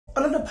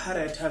Orlando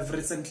Pirates have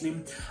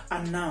recently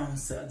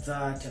announced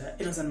that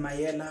Innocent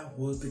Maela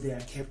will be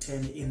their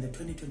captain in the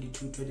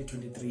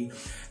 2022-2023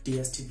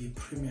 DStv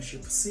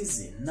Premiership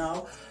season.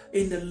 Now,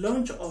 in the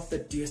launch of the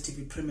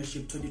DStv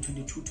Premiership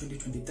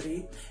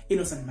 2022-2023,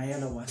 Innocent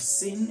Maela was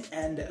seen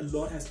and a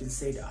lot has been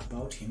said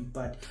about him,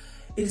 but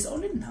it is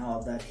only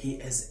now that he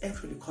has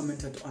actually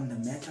commented on the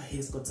matter.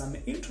 He's got some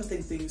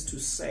interesting things to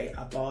say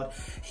about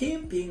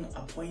him being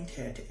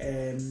appointed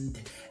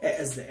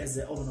as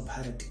the Orlando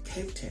Pirates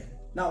captain.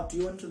 Now, do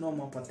you want to know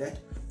more about that?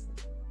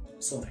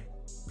 Sorry,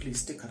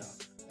 please stick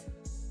around.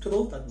 To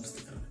those that will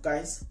stick around,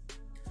 guys,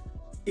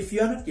 if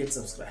you are not yet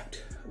subscribed,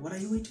 what are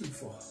you waiting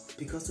for?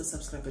 Because to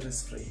subscribe, it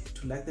is free.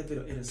 To like the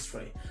video, it is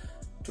free.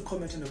 To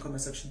comment in the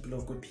comment section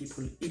below, good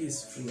people, it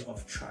is free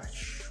of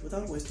charge.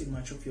 Without wasting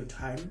much of your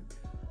time,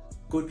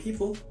 good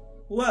people,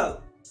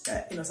 well,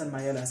 Innocent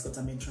Maela has got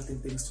some interesting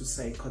things to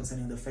say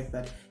concerning the fact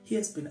that he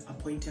has been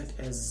appointed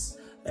as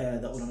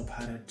the Orlando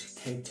Pirates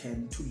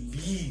captain to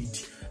lead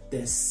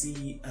the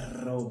Sea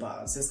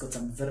Robbers. He's got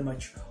some very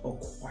much or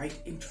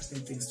quite interesting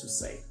things to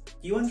say.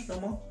 You want to know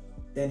more?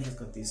 Then he's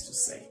got this to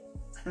say.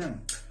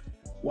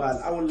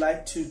 Well, I would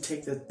like to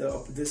take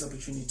this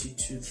opportunity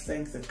to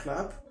thank the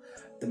club,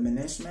 the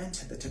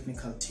management, the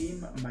technical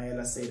team,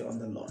 Maela said on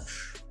the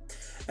launch,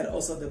 and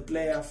also the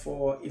player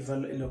for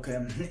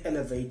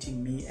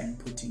elevating me and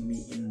putting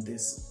me in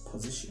this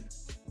position.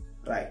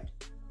 Right.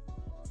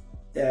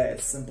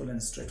 It's simple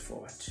and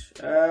straightforward.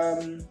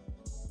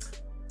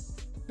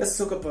 Let's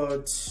talk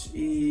about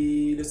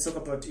Diski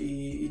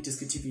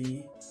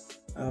TV.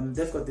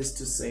 They've got this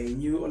to say.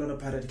 New Orlando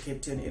Pirates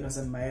captain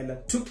Innocent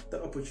Maela took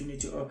the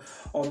opportunity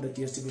on the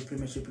DStv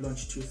Premiership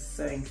launch to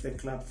thank the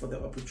club for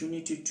the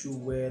opportunity to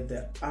wear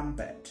the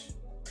armband.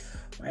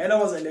 Maela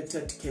was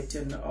elected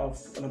captain of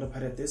Orlando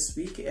Pirates this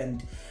week,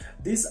 and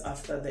this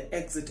after the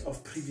exit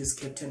of previous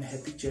captain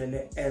Happy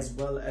Jele, as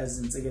well as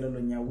Ntsegelo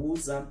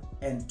Nyawuza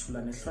and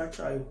Tulane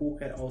Hlachai, who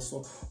had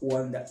also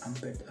won the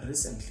armband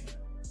recently.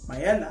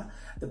 Maela,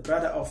 the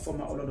brother of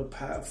former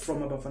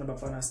Bafana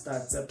Bafana star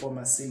Tsepo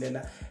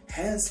Masilela,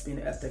 has been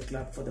at the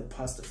club for the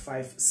past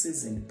 5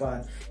 seasons,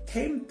 but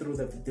came through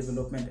the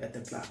development at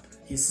the club.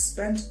 He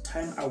spent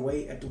time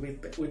away at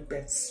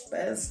Whitbread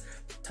Spurs,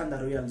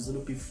 Tanda Royal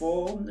Zulu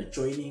before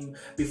returning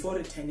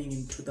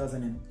in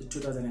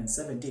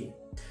 2017.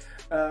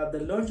 The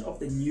launch of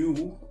the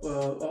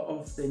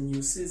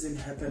new season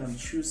happened on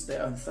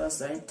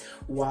Thursday,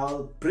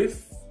 while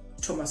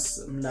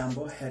Thomas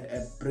Mlambo had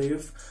a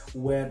brief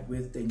word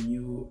with the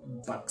new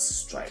Bucks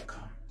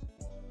striker.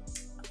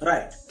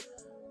 Right.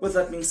 With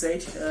that being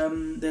said,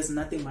 there's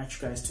nothing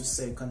much, guys, to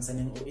say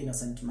concerning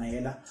Innocent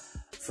Maela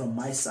from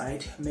my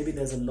side. Maybe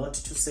there's a lot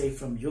to say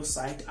from your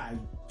side. I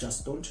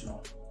just don't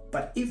know.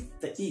 But if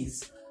there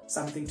is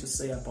something to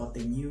say about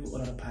the new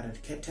Orlando Pirates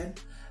captain,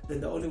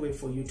 then the only way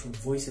for you to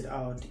voice it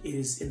out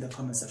is in the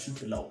comment section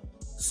below.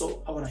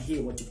 So I want to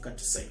hear what you've got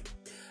to say.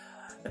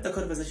 Let the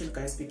conversation,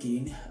 guys,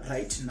 begin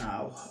right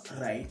now,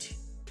 right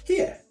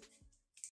here.